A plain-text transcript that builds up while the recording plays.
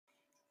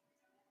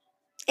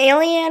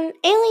Alien,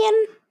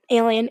 alien,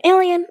 alien,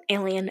 alien,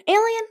 alien,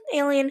 alien,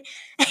 alien,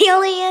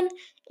 alien,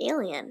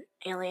 alien,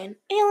 alien,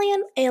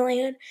 alien,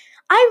 alien.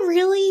 I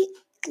really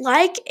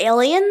like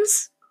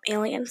aliens.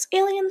 Aliens,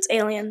 aliens,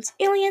 aliens,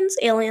 aliens,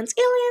 aliens,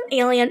 alien,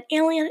 alien,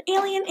 alien,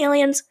 alien,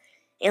 aliens,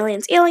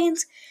 aliens,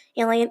 aliens,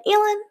 alien,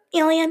 alien,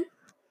 alien,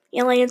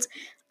 aliens.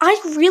 I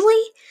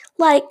really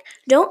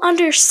don't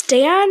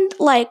understand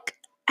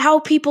how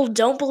people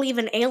don't believe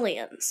in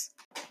aliens.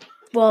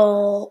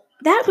 Well,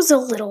 that was a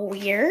little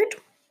weird.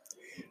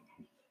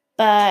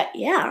 But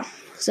yeah,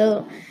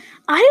 so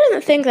I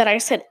didn't think that I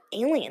said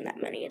alien that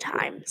many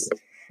times.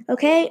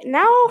 Okay,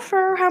 now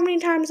for how many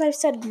times I've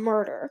said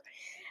murder.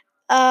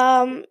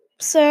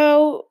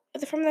 So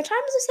from the times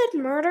I said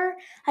murder,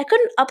 I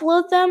couldn't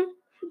upload them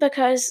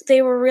because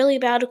they were really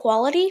bad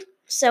quality,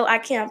 so I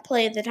can't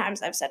play the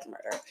times I've said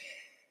murder.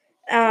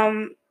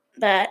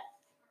 But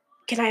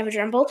can I have a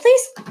drum roll,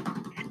 please?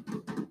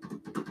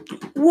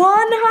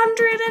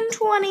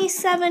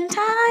 127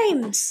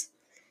 times.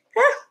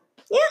 Huh,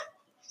 yeah.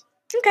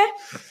 Okay.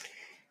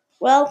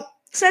 Well,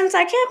 since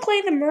I can't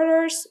play the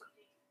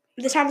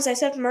times I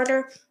said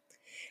murder,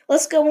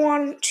 let's go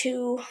on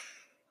to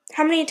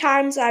how many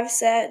times I've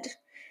said,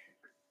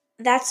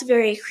 "That's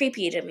very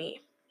creepy to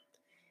me."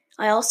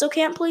 I also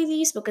can't play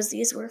these because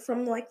these were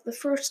from the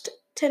first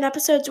 10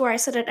 episodes where I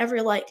said it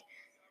every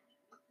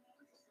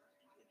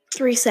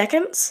 3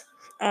 seconds.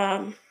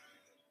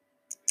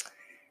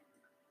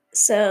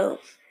 So,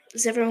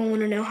 does everyone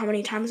want to know how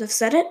many times I've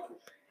said it?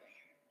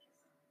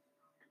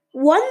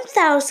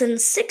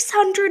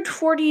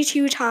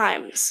 1,642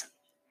 times.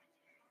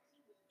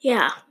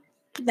 Yeah,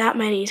 that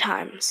many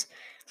times.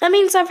 That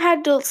means I've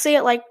had to say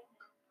it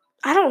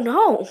I don't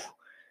know.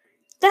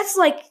 That's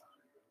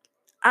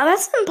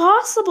that's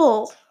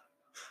impossible.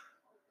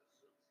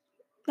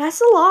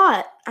 That's a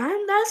lot.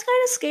 That's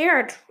kind of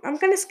scared. I'm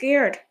kind of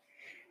scared.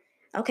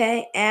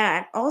 Okay,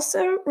 and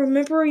also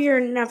remember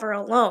you're never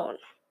alone.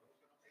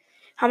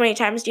 How many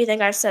times do you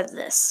think I've said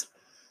this?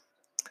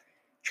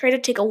 Try to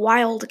take a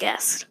wild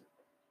guess.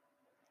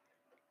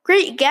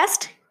 Great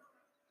guess.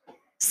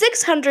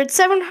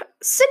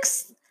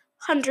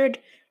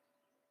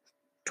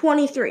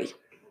 623.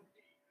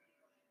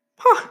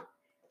 Huh.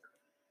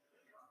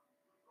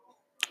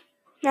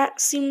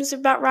 That seems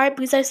about right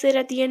because I say it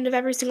at the end of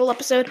every single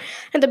episode,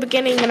 at the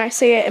beginning, and I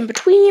say it in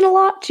between a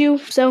lot too.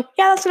 So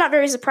yeah, that's not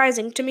very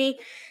surprising to me.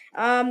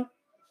 I'm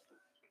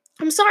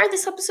sorry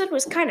this episode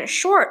was kind of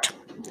short.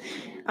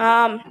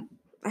 I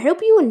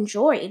hope you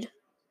enjoyed.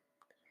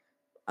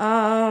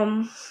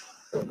 Well,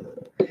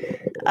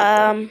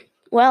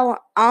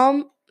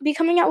 I'll be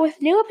coming out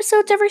with new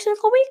episodes every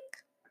single week.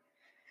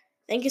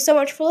 Thank you so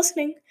much for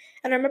listening,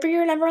 and remember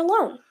you're never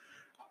alone.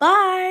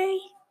 Bye!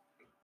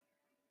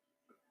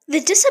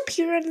 The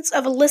disappearance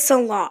of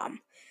Alyssa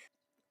Lam,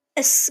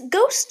 a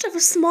ghost of a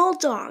small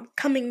dog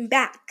coming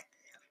back,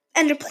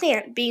 and a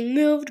plant being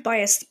moved by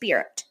a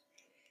spirit.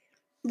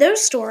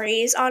 Those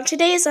stories on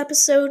today's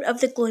episode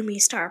of the Gloomy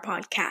Star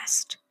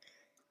Podcast.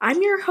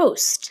 I'm your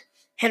host,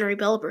 Henry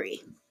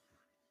Belbury.